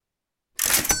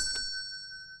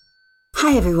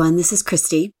Hi, everyone. This is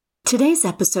Christy. Today's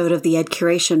episode of the Ed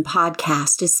Curation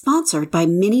podcast is sponsored by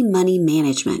Mini Money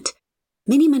Management.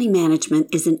 Mini Money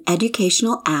Management is an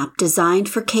educational app designed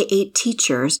for K-8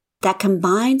 teachers that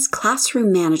combines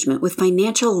classroom management with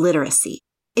financial literacy.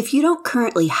 If you don't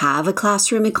currently have a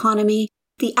classroom economy,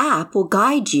 the app will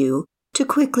guide you to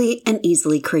quickly and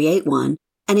easily create one.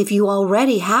 And if you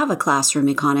already have a classroom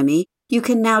economy, you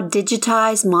can now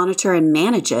digitize, monitor, and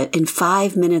manage it in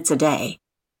 5 minutes a day.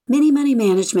 Mini Money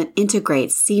Management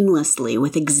integrates seamlessly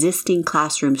with existing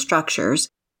classroom structures,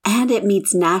 and it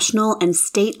meets national and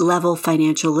state-level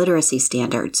financial literacy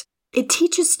standards. It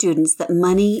teaches students that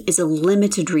money is a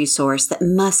limited resource that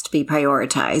must be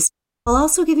prioritized, while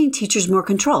also giving teachers more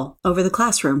control over the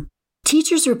classroom.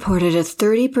 Teachers reported a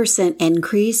 30%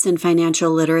 increase in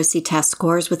financial literacy test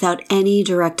scores without any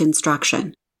direct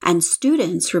instruction, and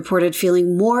students reported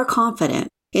feeling more confident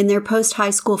in their post-high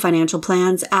school financial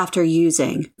plans after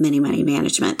using Mini Money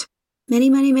Management. Mini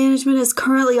Money Management is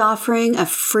currently offering a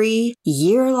free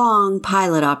year-long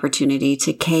pilot opportunity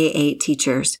to K-8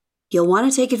 teachers. You'll want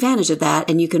to take advantage of that,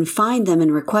 and you can find them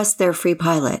and request their free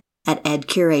pilot at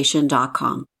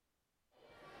edcuration.com.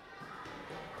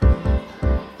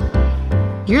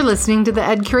 You're listening to the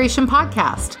Ed Curation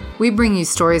Podcast. We bring you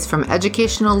stories from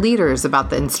educational leaders about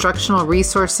the instructional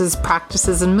resources,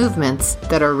 practices, and movements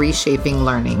that are reshaping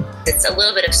learning. It's a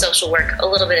little bit of social work, a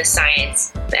little bit of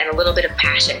science, and a little bit of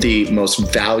passion. The most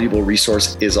valuable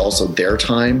resource is also their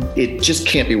time. It just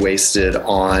can't be wasted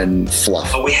on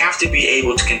fluff. But we have to be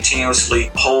able to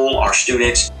continuously poll our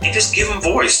students and just give them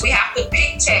voice. We have to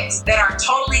pick texts that are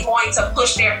totally going to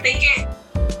push their thinking.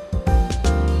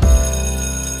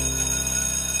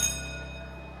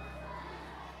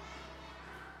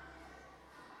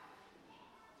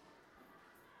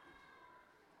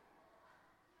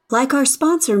 Like our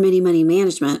sponsor, Mini Money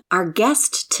Management, our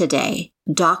guest today,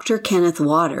 Dr. Kenneth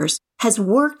Waters, has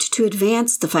worked to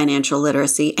advance the financial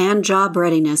literacy and job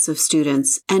readiness of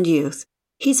students and youth.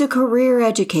 He's a career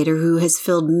educator who has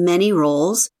filled many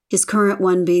roles, his current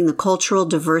one being the Cultural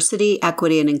Diversity,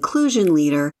 Equity, and Inclusion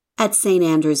Leader at St.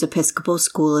 Andrew's Episcopal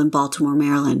School in Baltimore,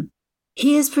 Maryland.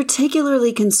 He is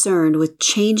particularly concerned with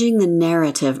changing the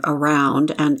narrative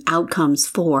around and outcomes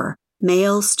for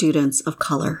male students of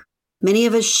color. Many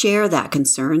of us share that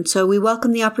concern, so we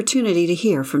welcome the opportunity to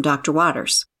hear from Dr.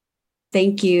 Waters.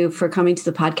 Thank you for coming to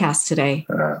the podcast today.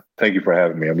 Thank you for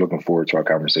having me. I'm looking forward to our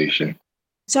conversation.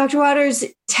 Dr. Waters,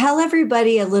 tell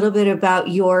everybody a little bit about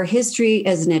your history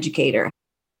as an educator.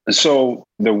 So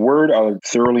the word I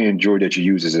thoroughly enjoy that you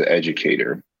use as an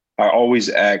educator, I always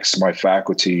ask my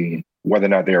faculty whether or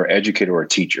not they're an educator or a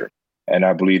teacher. And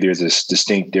I believe there's a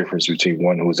distinct difference between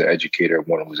one who's an educator and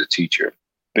one who's a teacher.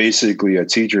 Basically, a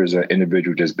teacher is an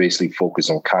individual that's basically focused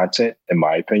on content, in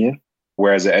my opinion,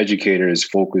 whereas an educator is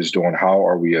focused on how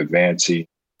are we advancing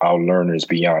our learners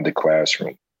beyond the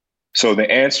classroom. So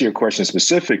to answer your question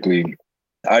specifically,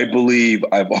 I believe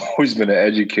I've always been an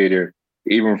educator,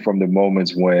 even from the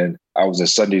moments when I was in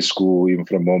Sunday school, even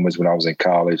from the moments when I was in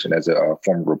college and as a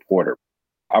former reporter.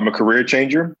 I'm a career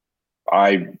changer.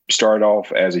 I started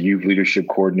off as a youth leadership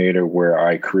coordinator where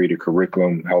I created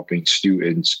curriculum helping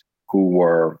students who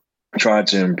were trying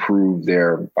to improve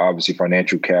their, obviously,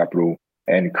 financial capital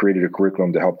and created a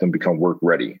curriculum to help them become work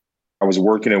ready. I was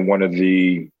working in one of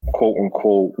the quote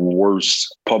unquote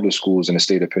worst public schools in the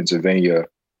state of Pennsylvania.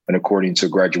 And according to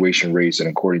graduation rates and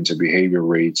according to behavior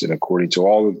rates and according to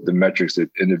all of the metrics that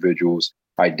individuals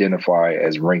identify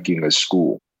as ranking a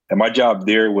school. And my job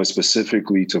there was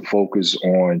specifically to focus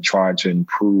on trying to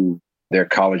improve their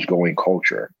college going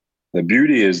culture. The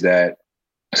beauty is that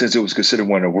since it was considered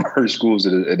one of the worst schools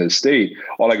in the state,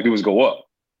 all I could do was go up.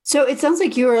 So it sounds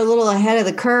like you were a little ahead of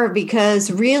the curve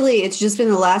because really it's just been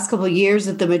the last couple of years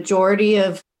that the majority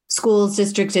of schools,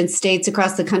 districts, and states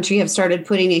across the country have started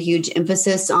putting a huge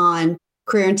emphasis on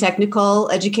career and technical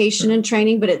education and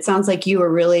training. But it sounds like you were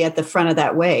really at the front of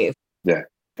that wave. Yeah.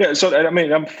 So, I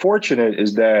mean, I'm fortunate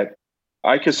is that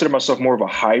I consider myself more of a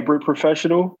hybrid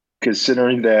professional,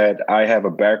 considering that I have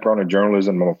a background in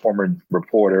journalism. I'm a former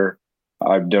reporter.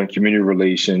 I've done community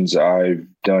relations, I've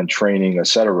done training, et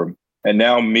cetera. And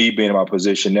now me being in my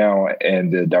position now in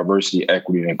the diversity,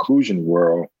 equity, and inclusion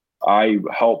world, I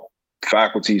help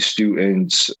faculty,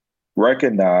 students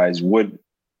recognize what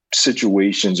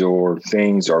situations or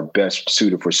things are best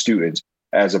suited for students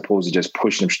as opposed to just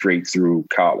pushing them straight through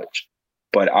college.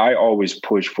 But I always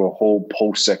push for whole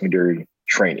post-secondary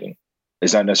training.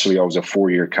 It's not necessarily always a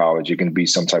 4-year college. It can be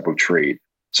some type of trade.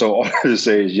 So all I have to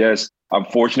say is, yes, I'm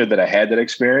fortunate that I had that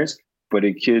experience, but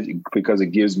because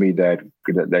it gives me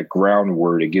that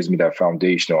groundwork, it gives me that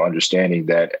foundational understanding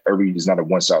that is not a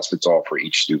one size fits all for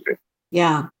each student.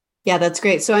 Yeah. Yeah, that's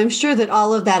great. So I'm sure that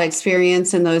all of that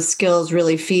experience and those skills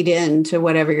really feed into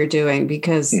whatever you're doing,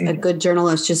 because a good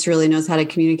journalist just really knows how to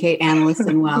communicate and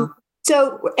listen well.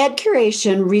 So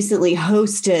EdCuration recently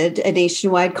hosted a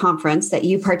nationwide conference that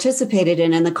you participated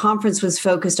in, and the conference was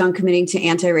focused on committing to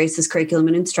anti-racist curriculum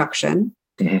and instruction.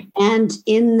 Mm-hmm. And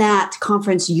in that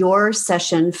conference, your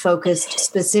session focused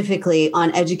specifically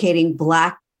on educating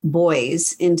Black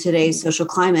boys in today's social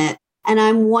climate. And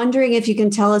I'm wondering if you can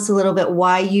tell us a little bit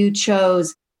why you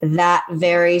chose that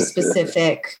very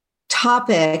specific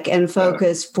topic and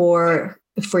focus for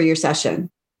your session.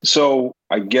 So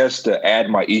I guess to add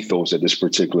my ethos at this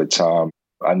particular time,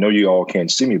 I know you all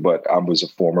can't see me, but I was a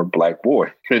former Black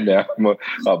boy. And now I'm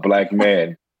a Black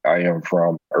man. I am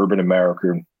from urban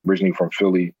America, originally from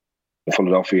Philly, the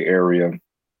Philadelphia area.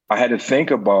 I had to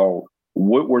think about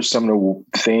what were some of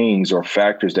the things or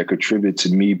factors that contribute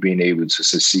to me being able to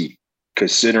succeed,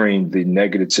 considering the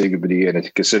negativity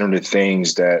and considering the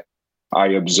things that I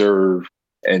observed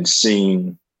and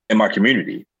seen in my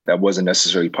community that wasn't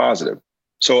necessarily positive.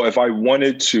 So if I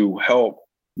wanted to help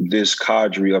this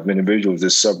cadre of individuals,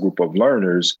 this subgroup of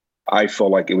learners, I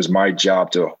felt like it was my job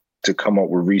to come up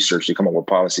with research, to come up with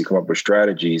policy, come up with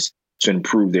strategies to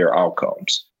improve their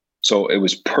outcomes. So it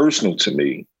was personal to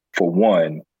me, for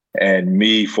one, and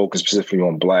me focused specifically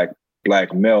on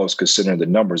Black males, considering the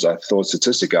numbers. I throw a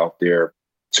statistic out there.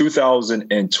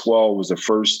 2012 was the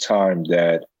first time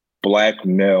that Black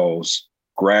males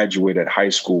graduated high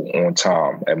school on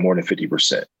time at more than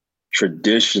 50%.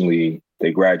 Traditionally,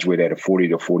 they graduate at a 40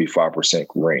 to 45%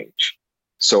 range.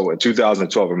 So in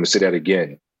 2012, I'm going to say that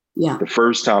again. Yeah. The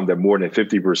first time that more than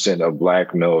 50% of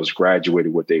Black males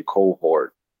graduated with a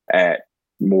cohort at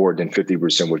more than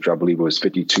 50%, which I believe was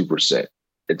 52%.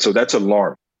 And so that's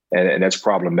alarming and that's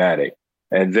problematic.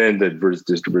 And then the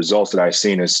results that I've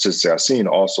seen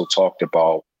also talked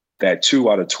about that 2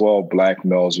 out of 12 Black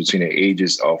males between the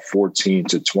ages of 14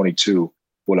 to 22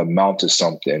 will amount to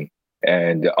something.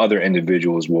 And the other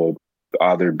individuals will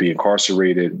either be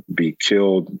incarcerated, be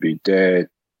killed, be dead,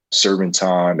 serving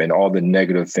time, and all the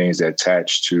negative things that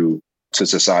attach to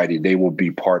society. They will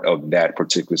be part of that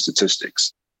particular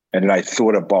statistics. And then I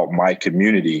thought about my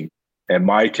community. And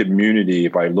my community,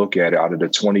 if I look at it, out of the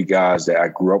 20 guys that I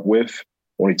grew up with,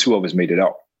 only 2 of us made it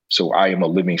out. So I am a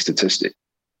living statistic.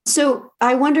 So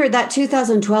I wonder, that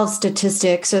 2012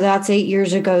 statistic, so that's 8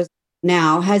 years ago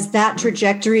now, has that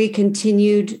trajectory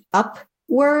continued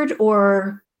upward,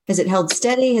 or has it held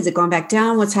steady? Has it gone back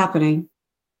down? What's happening?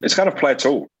 It's kind of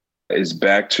plateaued. It's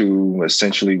back to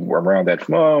essentially around that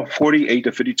 48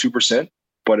 to 52%.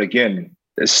 But again,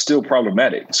 it's still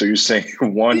problematic. So you're saying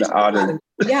one out of...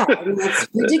 Yeah, I mean, that's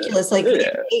ridiculous. Like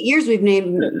 8 years we've made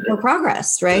no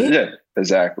progress, right? Yeah,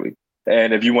 exactly.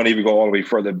 And if you want to even go all the way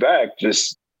further back,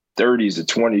 just 30s to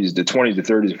 20s, the 20s to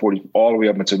 30s to 40s, all the way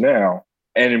up until now.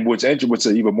 And what's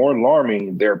even more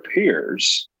alarming, their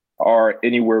peers are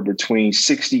anywhere between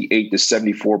 68 to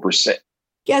 74%.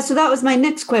 Yeah, so that was my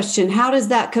next question. How does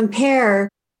that compare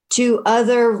to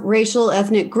other racial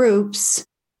ethnic groups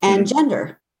and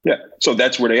gender? Yeah, so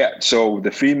that's where they at. So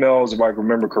the females, if I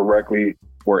remember correctly,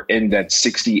 were in that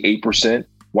 68%.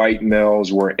 White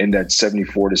males were in that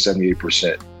 74 to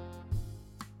 78%.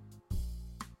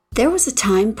 There was a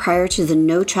time prior to the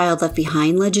No Child Left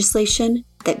Behind legislation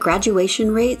that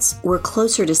graduation rates were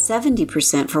closer to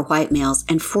 70% for white males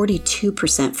and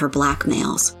 42% for Black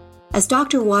males. As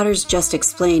Dr. Waters just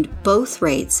explained, both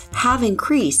rates have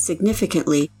increased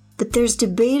significantly, but there's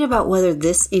debate about whether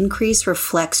this increase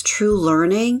reflects true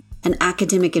learning and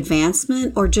academic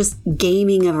advancement or just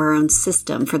gaming of our own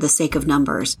system for the sake of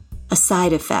numbers, a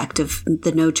side effect of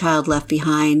the No Child Left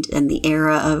Behind and the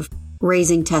era of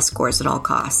raising test scores at all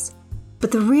costs.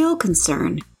 But the real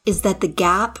concern is that the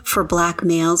gap for Black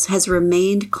males has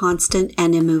remained constant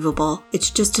and immovable.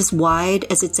 It's just as wide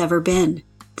as it's ever been.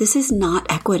 This is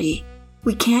not equity.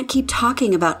 We can't keep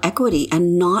talking about equity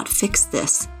and not fix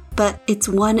this, but it's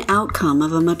one outcome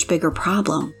of a much bigger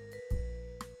problem.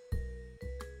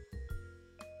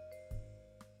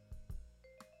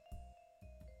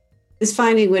 This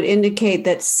finding would indicate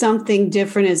that something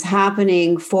different is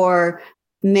happening for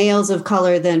males of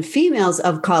color than females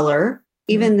of color,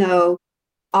 even though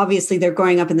obviously they're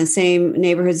growing up in the same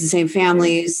neighborhoods, the same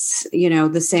families,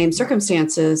 the same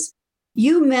circumstances.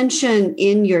 You mentioned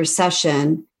in your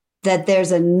session that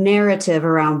there's a narrative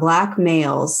around Black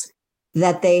males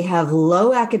that they have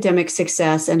low academic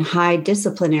success and high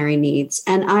disciplinary needs.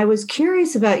 And I was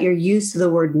curious about your use of the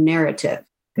word narrative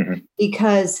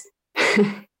because,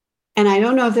 and I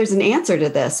don't know if there's an answer to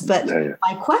this, but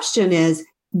my question is,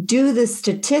 do the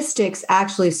statistics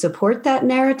actually support that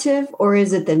narrative, or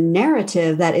is it the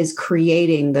narrative that is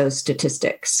creating those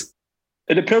statistics?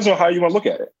 It depends on how you want to look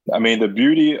at it. I mean, the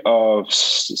beauty of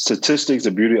statistics,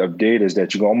 the beauty of data is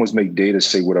that you can almost make data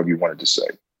say whatever you want it to say.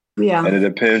 Yeah. And it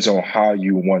depends on how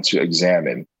you want to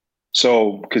examine.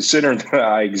 So considering that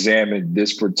I examined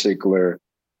this particular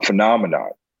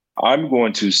phenomenon, I'm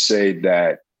going to say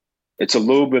that it's a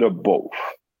little bit of both.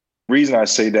 The reason I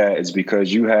say that is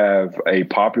because you have a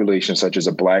population such as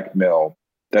a Black male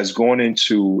that's going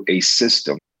into a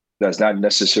system that's not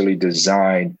necessarily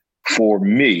designed for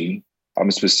me. I'm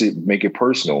specific, make it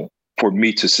personal, for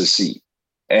me to succeed.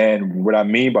 And what I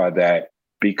mean by that,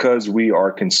 because we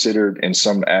are considered in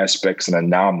some aspects an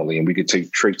anomaly, and we could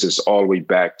trace this all the way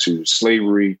back to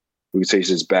slavery, we could trace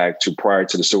this back to prior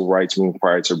to the Civil Rights Movement,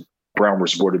 prior to Brown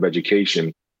versus Board of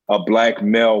Education, a Black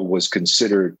male was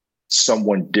considered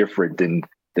someone different than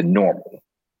the normal.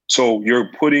 So you're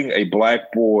putting a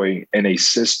Black boy in a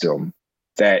system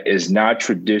that is not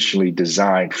traditionally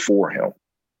designed for him.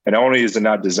 And not only is it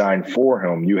not designed for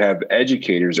him, you have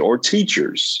educators or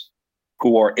teachers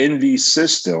who are in these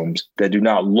systems that do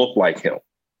not look like him,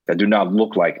 that do not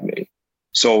look like me.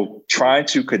 So trying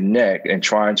to connect and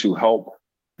trying to help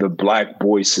the Black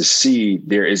boy succeed,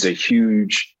 there is a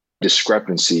huge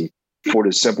discrepancy for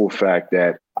the simple fact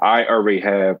that I already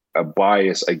have a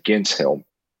bias against him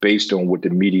based on what the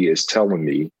media is telling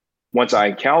me. Once I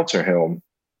encounter him,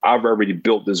 I've already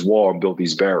built this wall and built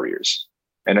these barriers.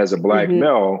 And as a Black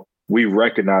male, we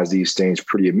recognize these things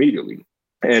pretty immediately.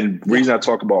 And the reason I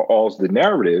talk about all the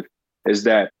narrative is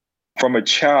that from a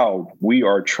child, we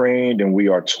are trained and we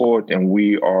are taught and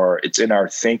it's in our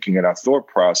thinking and our thought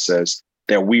process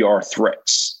that we are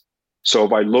threats. So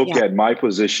if I look at my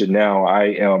position now,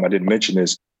 I didn't mention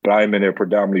this, but I am in a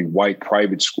predominantly white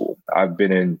private school. I've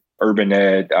been in urban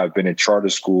ed, I've been in charter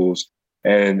schools,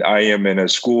 and I am in a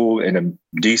school in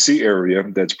a DC area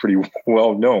that's pretty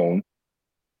well known.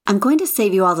 I'm going to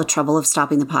save you all the trouble of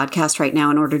stopping the podcast right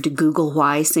now in order to Google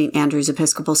why St. Andrew's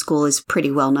Episcopal School is pretty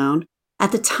well known.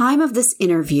 At the time of this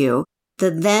interview,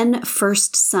 the then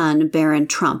first son, Barron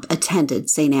Trump, attended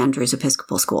St. Andrew's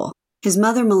Episcopal School. His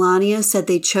mother, Melania, said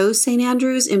they chose St.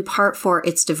 Andrew's in part for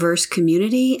its diverse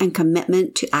community and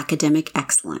commitment to academic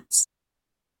excellence.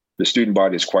 The student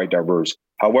body is quite diverse.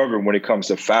 However, when it comes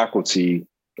to faculty,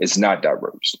 it's not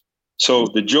diverse. So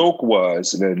the joke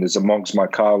was, and it's amongst my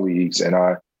colleagues, and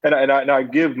I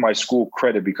give my school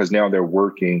credit because now they're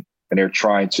working and they're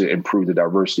trying to improve the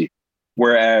diversity.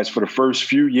 Whereas for the first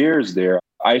few years there,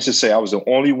 I used to say I was the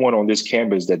only one on this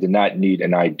campus that did not need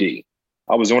an ID.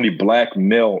 I was the only Black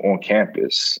male on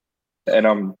campus. And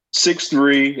I'm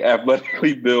 6'3",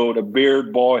 athletically built, a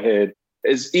beard, bald head.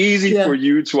 It's easy for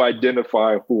you to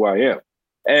identify who I am.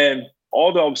 And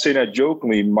although I'm saying that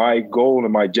jokingly, my goal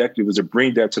and my objective is to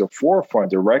bring that to the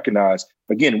forefront, to recognize,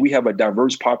 again, we have a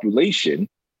diverse population,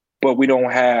 but we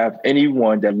don't have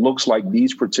anyone that looks like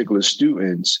these particular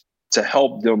students to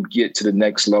help them get to the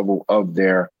next level of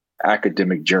their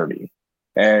academic journey.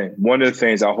 And one of the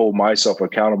things I hold myself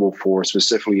accountable for,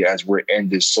 specifically as we're in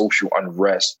this social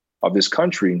unrest of this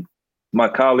country, my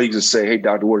colleagues will say, hey,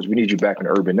 Dr. Waters, we need you back in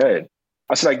urban ed.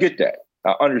 I said, I get that.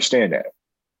 I understand that.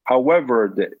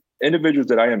 However, the individuals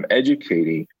that I am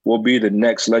educating will be the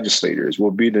next legislators,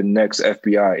 will be the next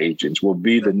FBI agents, will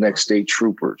be the next state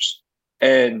troopers.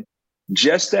 And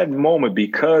just that moment,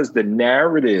 because the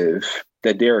narrative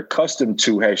that they're accustomed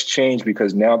to has changed,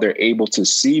 because now they're able to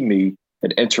see me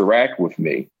and interact with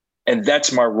me. And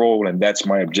that's my role and that's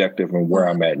my objective and where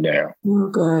I'm at now. Oh,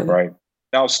 good. Right.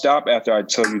 I'll stop after I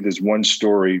tell you this one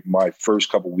story, my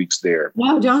first couple of weeks there.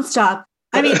 No, don't stop.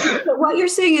 I mean, what you're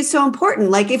saying is so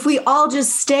important. Like if we all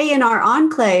just stay in our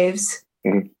enclaves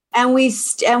and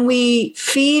we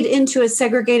feed into a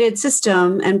segregated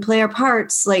system and play our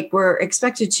parts like we're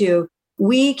expected to,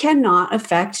 we cannot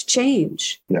affect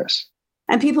change. Yes.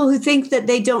 And people who think that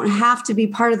they don't have to be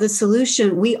part of the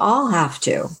solution, we all have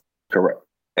to. Correct.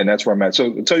 And that's where I'm at.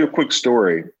 So I'll tell you a quick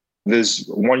story. This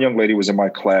one young lady was in my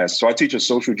class. So I teach a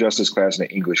social justice class in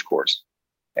an English course.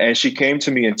 And she came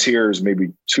to me in tears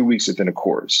maybe 2 weeks within the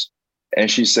course.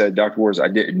 And she said, Dr. Waters, I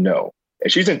didn't know.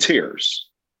 And she's in tears.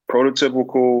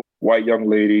 Prototypical white young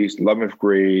lady, 11th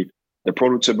grade, the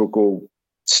prototypical,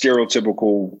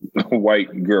 stereotypical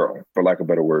white girl, for lack of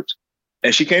better words.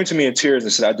 And she came to me in tears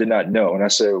and said, I did not know. And I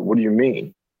said, what do you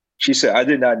mean? She said, I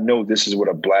did not know this is what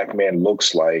a Black man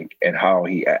looks like and how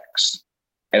he acts.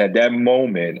 And at that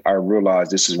moment, I realized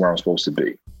this is where I'm supposed to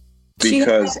be.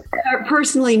 Because she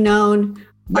personally known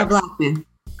a Black man.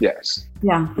 Yes.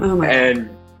 Yeah. Oh my God. And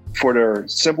for the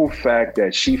simple fact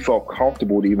that she felt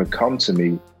comfortable to even come to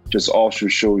me just also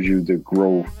shows you the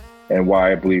growth and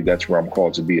why I believe that's where I'm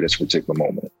called to be at this particular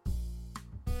moment.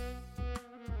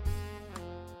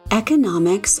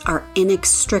 Economics are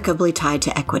inextricably tied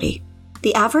to equity.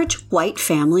 The average white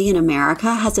family in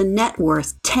America has a net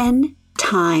worth 10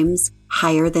 times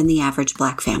higher than the average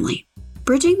Black family.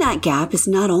 Bridging that gap is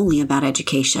not only about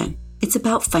education, it's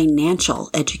about financial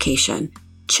education.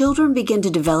 Children begin to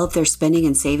develop their spending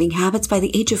and saving habits by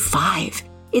the age of 5.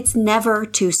 It's never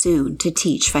too soon to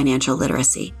teach financial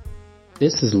literacy.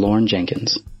 This is Lauren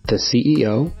Jenkins, the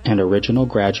CEO and original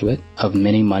graduate of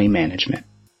Mini Money Management.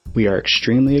 We are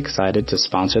extremely excited to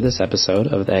sponsor this episode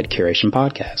of the Ed Curation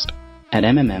Podcast. At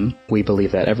MMM, we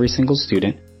believe that every single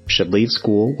student should leave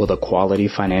school with a quality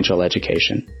financial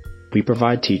education. We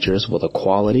provide teachers with a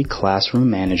quality classroom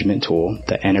management tool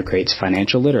that integrates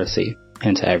financial literacy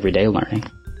into everyday learning.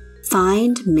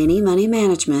 Find Mini Money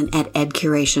Management at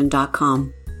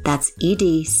edcuration.com. That's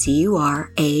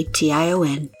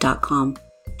EDCURATION.com.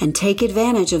 And take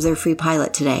advantage of their free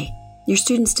pilot today. Your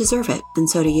students deserve it, and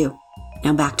so do you.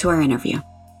 Now back to our interview.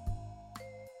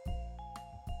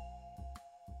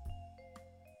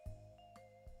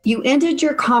 You ended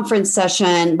your conference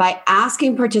session by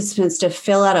asking participants to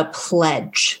fill out a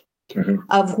pledge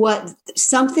of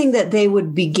something that they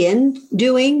would begin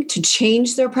doing to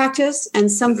change their practice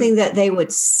and something that they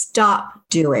would stop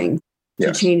doing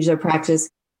to change their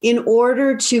practice in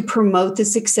order to promote the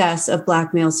success of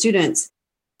Black male students.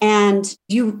 And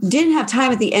you didn't have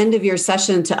time at the end of your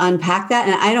session to unpack that.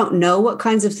 And I don't know what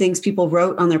kinds of things people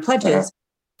wrote on their pledges.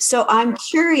 So I'm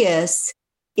curious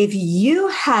if you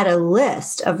had a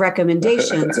list of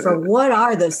recommendations for what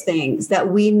are those things that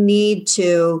we need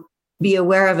to be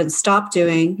aware of and stop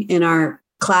doing in our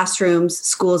classrooms,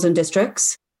 schools, and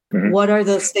districts. What are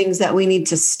those things that we need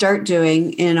to start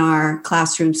doing in our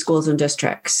classrooms, schools, and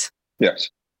districts? Yes.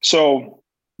 So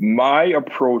my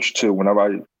approach to whenever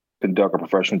I conduct a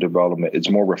professional development is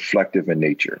more reflective in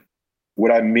nature.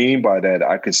 What I mean by that,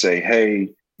 I could say, hey,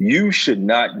 you should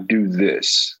not do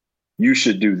this. You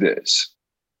should do this.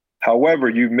 However,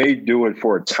 you may do it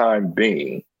for a time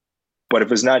being, but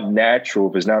if it's not natural,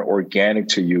 if it's not organic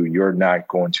to you, you're not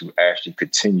going to actually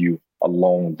continue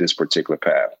along this particular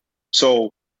path. So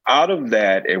out of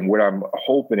that, and what I'm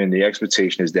hoping and the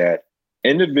expectation is that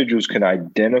individuals can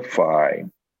identify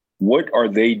what are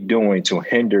they doing to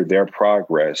hinder their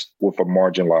progress with a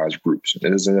marginalized groups. It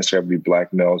doesn't necessarily be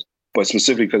Black males, but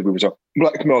specifically because we were talking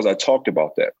Black males, I talked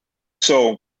about that.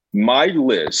 So my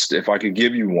list, if I could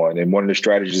give you one, and one of the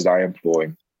strategies I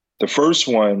employ, the first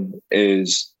one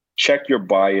is check your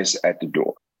bias at the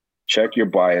door. Check your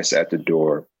bias at the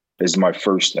door is my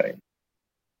first thing.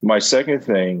 My second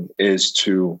thing is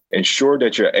to ensure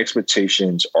that your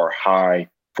expectations are high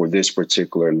for this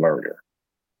particular learner,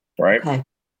 right? Okay.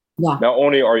 Yeah. Not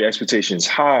only are your expectations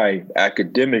high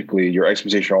academically, your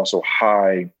expectations are also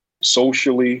high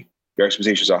socially, your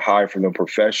expectations are high for them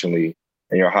professionally,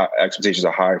 and your expectations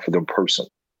are high for them personally.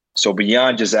 So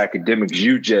beyond just academics,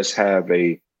 you just have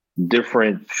a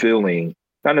different feeling,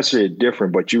 not necessarily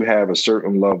different, but you have a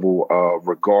certain level of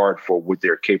regard for what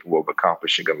they're capable of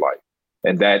accomplishing in life.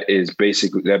 And that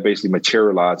basically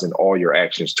materializes in all your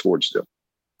actions towards them,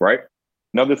 right?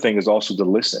 Another thing is also to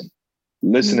listen.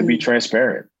 Listen and be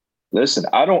transparent. Listen,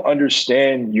 I don't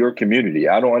understand your community.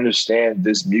 I don't understand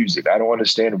this music. I don't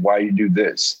understand why you do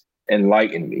this.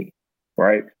 Enlighten me,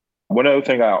 right? One other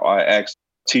thing I ask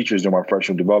teachers during my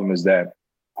professional development is that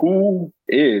who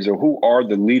is or who are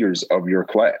the leaders of your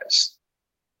class?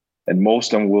 And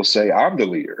most of them will say, I'm the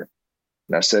leader.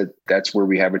 And I said, that's where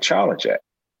we have a challenge at,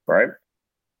 right?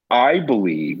 I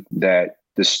believe that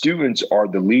the students are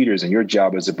the leaders and your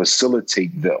job is to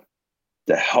facilitate them,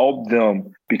 to help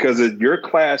them, because your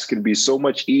class can be so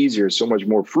much easier, so much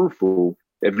more fruitful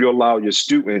if you allow your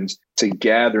students to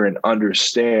gather and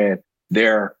understand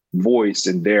their voice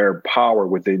and their power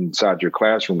within inside your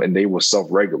classroom, and they will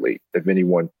self-regulate if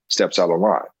anyone steps out of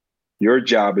line. Your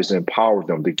job is to empower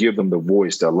them, to give them the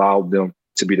voice, to allow them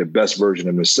to be the best version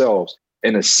of themselves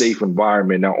in a safe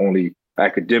environment, not only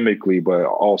academically, but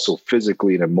also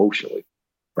physically and emotionally,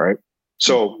 right?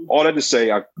 So all that to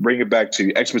say, I bring it back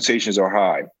to expectations are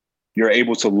high. You're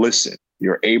able to listen.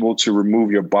 You're able to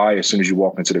remove your bias as soon as you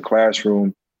walk into the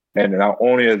classroom. And not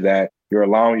only that, you're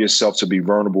allowing yourself to be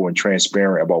vulnerable and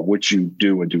transparent about what you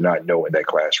do and do not know in that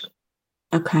classroom.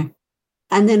 Okay.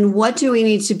 And then what do we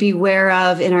need to be aware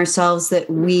of in ourselves that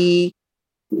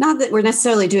not that we're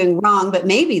necessarily doing wrong, but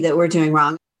maybe that we're doing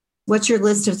wrong? What's your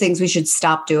list of things we should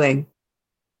stop doing?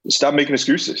 Stop making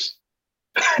excuses.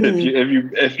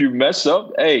 If you mess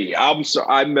up, hey, I'm sorry,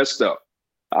 I messed up.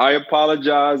 I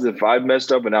apologize if I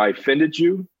messed up and I offended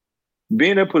you. be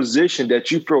in a position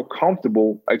that you feel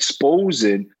comfortable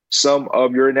exposing some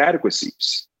of your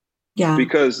inadequacies. Yeah.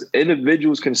 Because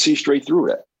individuals can see straight through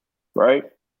that, right?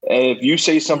 And if you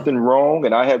say something wrong,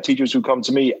 and I have teachers who come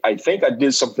to me, I think I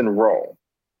did something wrong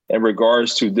in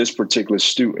regards to this particular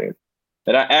student.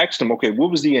 And I asked them, okay,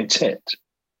 what was the intent?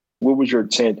 What was your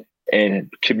intent in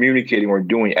communicating or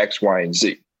doing X, Y, and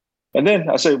Z? And then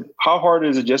I say, how hard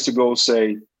is it just to go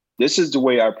say, this is the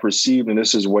way I perceived and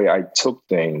this is the way I took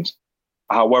things.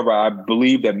 However, I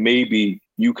believe that maybe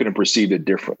you could have perceived it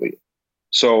differently.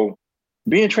 So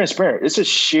being transparent, it's a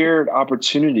shared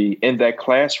opportunity in that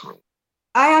classroom.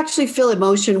 I actually feel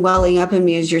emotion welling up in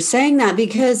me as you're saying that,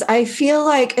 because I feel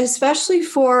like, especially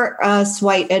for us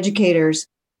white educators,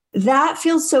 that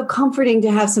feels so comforting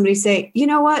to have somebody say, you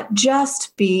know what,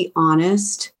 just be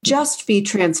honest, just be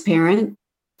transparent,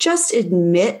 just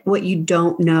admit what you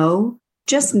don't know,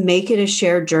 just make it a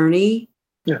shared journey.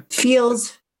 Yeah.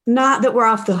 Feels not that we're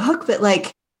off the hook, but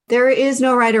like there is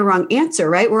no right or wrong answer,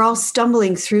 right? We're all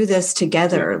stumbling through this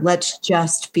together. Yeah. Let's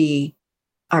just be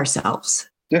ourselves.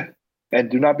 Yeah. And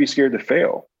do not be scared to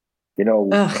fail. You know,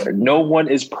 no one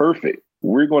is perfect.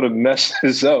 We're going to mess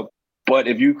this up. But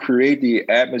if you create the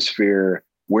atmosphere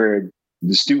where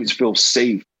the students feel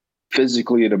safe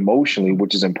physically and emotionally,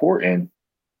 which is important,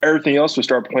 everything else will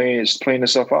start playing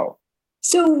itself out.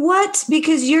 So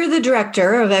because you're the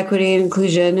director of equity and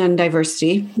inclusion and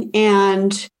diversity,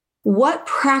 and what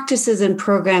practices and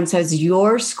programs has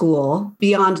your school,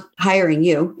 beyond hiring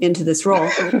you into this role,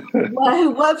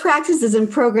 what practices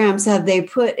and programs have they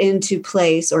put into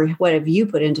place, or what have you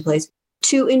put into place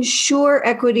to ensure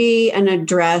equity and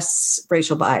address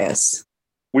racial bias?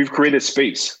 We've created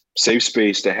safe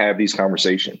space to have these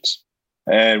conversations.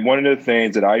 And one of the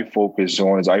things that I focus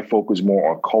on is I focus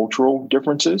more on cultural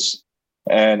differences.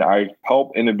 And I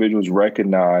help individuals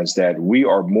recognize that we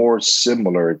are more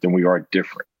similar than we are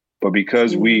different. But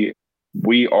because we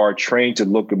are trained to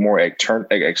look at more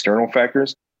external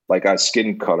factors, like our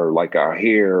skin color, like our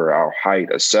hair, our height,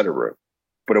 etc.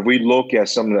 But if we look at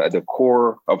some of the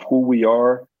core of who we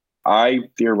are, I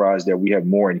theorize that we have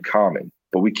more in common.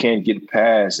 But we can't get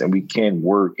past and we can't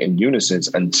work in unison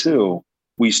until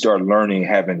we start learning,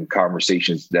 having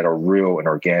conversations that are real and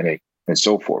organic and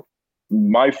so forth.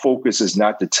 My focus is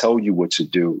not to tell you what to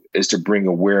do, is to bring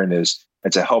awareness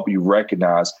and to help you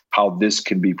recognize how this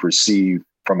can be perceived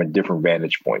from a different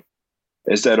vantage point.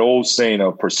 It's that old saying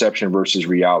of perception versus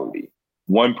reality.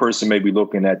 One person may be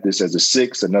looking at this as a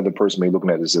 6, another person may be looking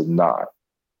at this as a 9,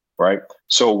 right?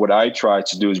 So what I try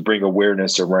to do is bring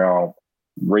awareness around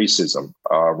racism,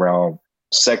 around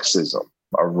sexism,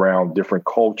 around different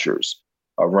cultures,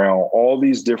 around all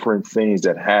these different things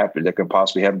that happen, that can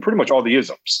possibly happen, pretty much all the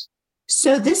isms.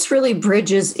 So this really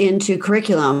bridges into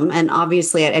curriculum. And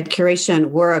obviously at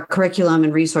EdCuration, we're a curriculum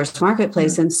and resource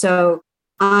marketplace. And so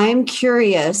I'm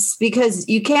curious, because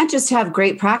you can't just have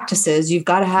great practices, you've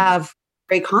got to have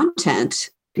great content.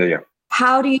 Yeah.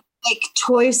 How do you make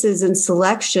choices and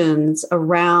selections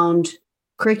around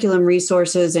curriculum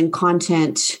resources and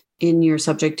content in your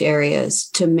subject areas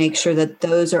to make sure that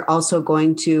those are also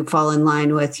going to fall in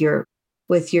line with your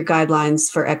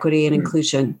guidelines for equity and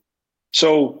inclusion?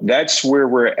 So that's where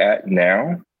we're at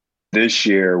now. This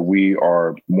year, we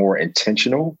are more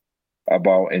intentional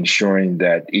about ensuring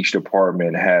that each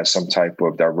department has some type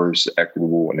of diverse,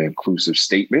 equitable, and inclusive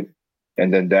statement.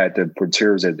 And then that the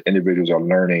materials that individuals are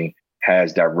learning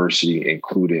has diversity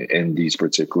included in these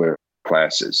particular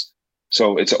classes.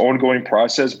 So it's an ongoing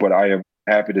process, but I am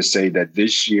happy to say that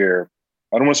this year,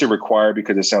 I don't want to say required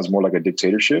because it sounds more like a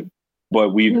dictatorship,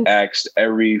 but we've asked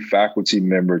every faculty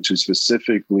member to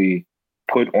specifically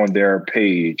put on their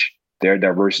page their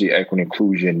diversity, equity,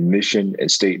 inclusion mission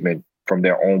and statement from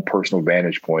their own personal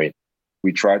vantage point.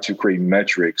 We try to create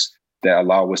metrics that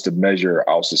allow us to measure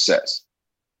our success.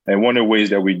 And one of the ways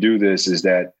that we do this is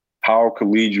that how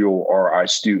collegial are our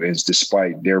students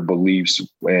despite their beliefs,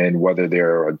 and whether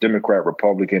they're a Democrat,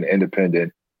 Republican,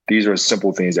 Independent. These are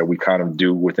simple things that we kind of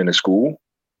do within a school.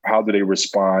 How do they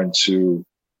respond to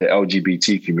the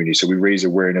LGBT community? So we raise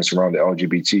awareness around the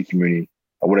LGBT community.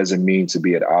 What does it mean to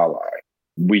be an ally?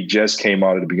 We just came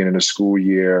out at the beginning of the school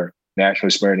year, National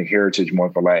Hispanic Heritage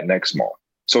Month for Latinx Month.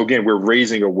 So again, we're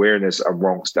raising awareness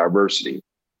amongst diversity.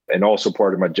 And also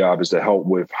part of my job is to help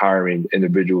with hiring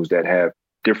individuals that have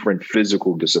different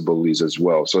physical disabilities as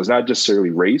well. So it's not necessarily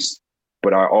race,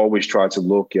 but I always try to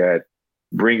look at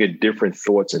bringing different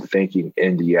thoughts and thinking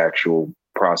in the actual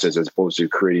process as opposed to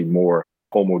creating more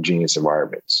homogeneous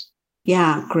environments.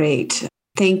 Yeah, great.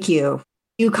 Thank you.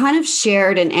 You kind of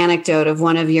shared an anecdote of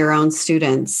one of your own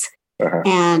students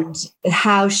and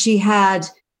how she had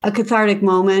a cathartic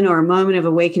moment or a moment of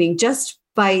awakening just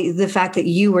by the fact that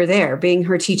you were there, being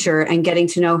her teacher and getting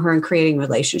to know her and creating a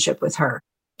relationship with her.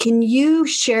 Can you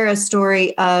share a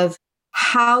story of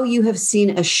how you have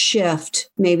seen a shift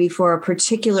maybe for a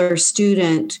particular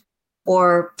student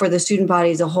or for the student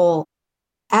body as a whole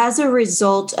as a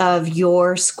result of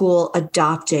your school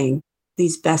adopting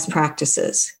these best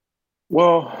practices?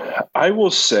 Well, I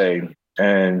will say,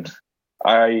 and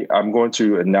I'm going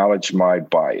to acknowledge my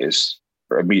bias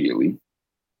immediately,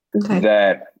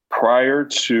 that prior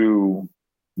to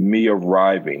me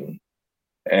arriving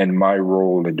and my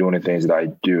role in doing the things that I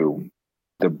do,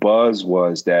 the buzz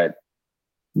was that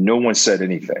no one said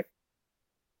anything.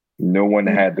 No one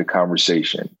had the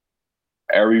conversation.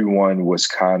 Everyone was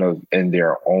kind of in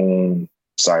their own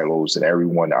silos and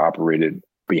everyone operated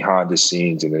behind the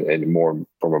scenes and more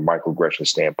from a microaggression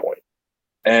standpoint.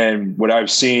 And what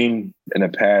I've seen in the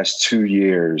past 2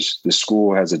 years, the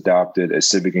school has adopted a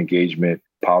civic engagement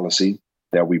policy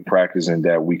that we practice and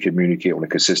that we communicate on a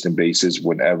consistent basis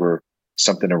whenever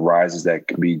something arises that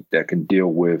can deal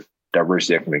with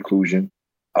diversity, equity, and inclusion.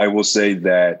 I will say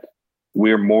that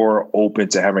we're more open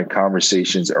to having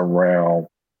conversations around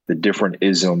the different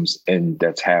isms and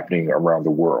that's happening around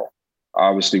the world.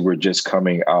 Obviously, we're just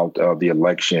coming out of the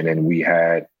election and we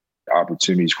had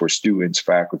opportunities for students,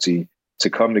 faculty to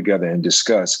come together and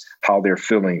discuss how they're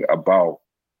feeling about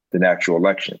the natural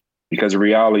election. Because the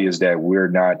reality is that we're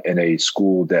not in a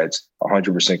school that's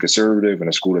 100% conservative and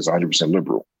a school that's 100%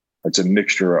 liberal. It's a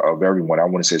mixture of everyone. I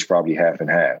want to say it's probably half and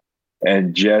half.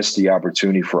 And just the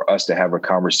opportunity for us to have a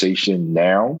conversation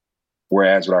now,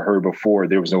 whereas what I heard before,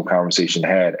 there was no conversation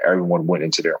had, everyone went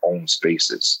into their own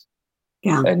spaces.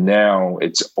 Yeah. And now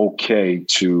it's okay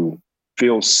to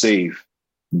feel safe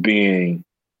being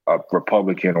a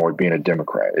Republican or being a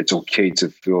Democrat. It's okay to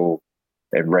feel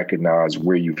and recognize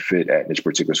where you fit at in this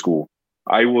particular school.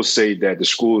 I will say that the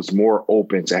school is more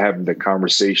open to having the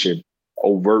conversation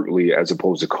overtly as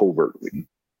opposed to covertly.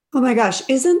 Oh my gosh,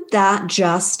 isn't that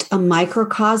just a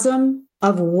microcosm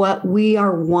of what we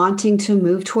are wanting to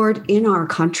move toward in our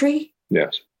country?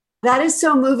 Yes. That is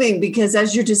so moving because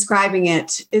as you're describing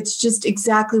it, it's just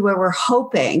exactly where we're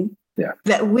hoping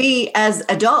that we as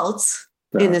adults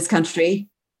in this country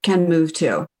can move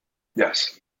to.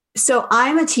 Yes. So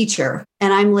I'm a teacher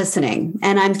and I'm listening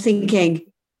and I'm thinking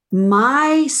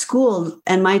my school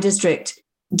and my district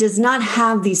does not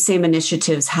have these same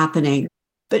initiatives happening,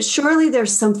 but surely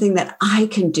there's something that I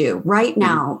can do right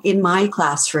now in my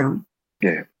classroom.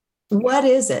 Yeah. What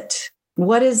is it?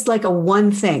 What is like a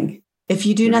one thing? If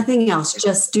you do nothing else,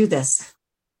 just do this.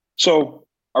 So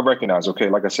I recognize, okay,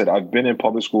 like I said, I've been in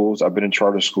public schools, I've been in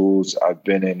charter schools, I've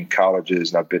been in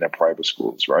colleges, and I've been in private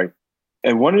schools, right?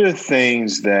 And one of the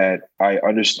things that I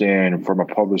understand from a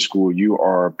public school, you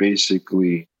are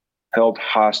basically held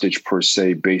hostage per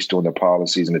se based on the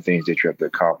policies and the things that you have to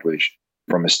accomplish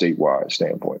from a statewide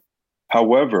standpoint.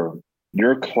 However,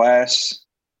 your class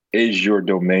is your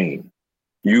domain.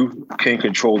 You can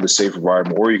control the safe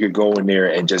environment, or you could go in there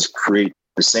and just create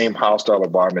the same hostile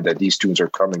environment that these students are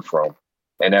coming from.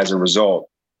 And as a result,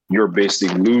 you're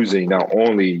basically losing not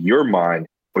only your mind,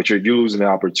 but you're losing the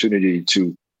opportunity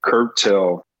to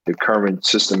curtail the current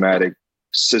systematic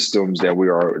systems that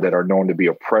are known to be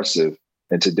oppressive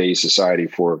in today's society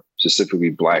for specifically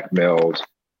Black males,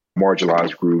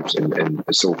 marginalized groups, and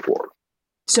so forth.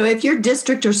 So if your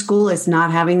district or school is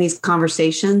not having these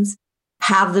conversations,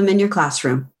 have them in your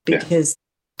classroom because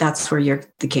that's where you're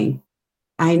the king.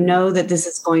 I know that this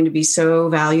is going to be so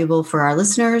valuable for our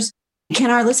listeners. Can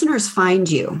our listeners find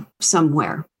you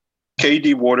somewhere?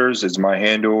 KD Waters is my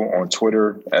handle on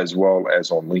Twitter as well as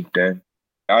on LinkedIn.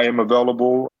 I am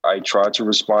available. I try to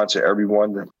respond to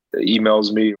everyone that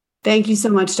emails me. Thank you so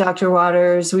much, Dr.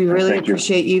 Waters. We really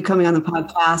appreciate you coming on the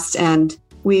podcast, and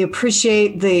we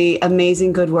appreciate the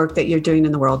amazing good work that you're doing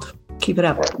in the world. Keep it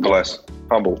up. Blessed,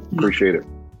 humble, appreciate it.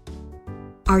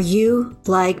 Are you,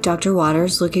 like Dr.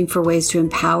 Waters, looking for ways to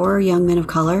empower young men of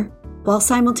color while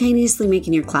simultaneously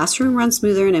making your classroom run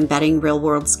smoother and embedding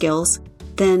real-world skills?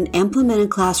 Then implement a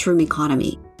classroom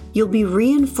economy. You'll be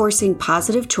reinforcing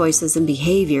positive choices and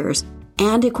behaviors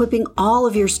and equipping all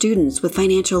of your students with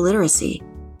financial literacy.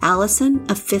 Allison,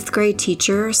 a fifth grade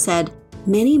teacher, said,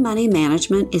 "Mini Money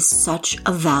Management is such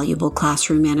a valuable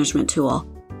classroom management tool.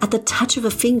 At the touch of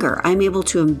a finger, I'm able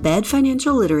to embed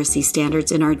financial literacy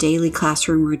standards in our daily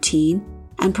classroom routine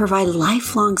and provide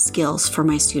lifelong skills for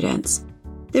my students."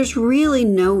 There's really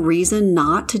no reason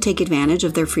not to take advantage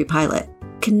of their free pilot.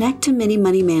 Connect to Mini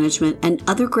Money Management and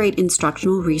other great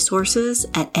instructional resources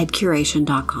at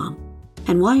edcuration.com.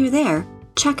 And while you're there,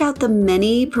 check out the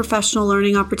many professional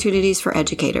learning opportunities for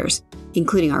educators,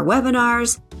 including our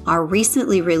webinars, our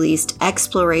recently released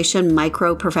Exploration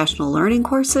Micro Professional Learning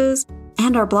courses,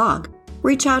 and our blog.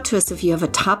 Reach out to us if you have a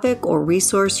topic or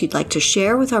resource you'd like to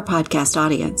share with our podcast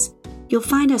audience. You'll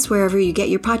find us wherever you get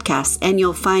your podcasts, and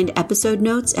you'll find episode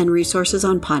notes and resources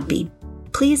on Podbean.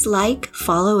 Please like,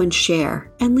 follow, and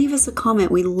share, and leave us a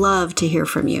comment. We love to hear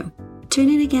from you. Tune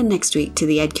in again next week to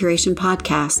the EdCuration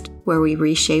Podcast, where we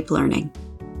reshape learning.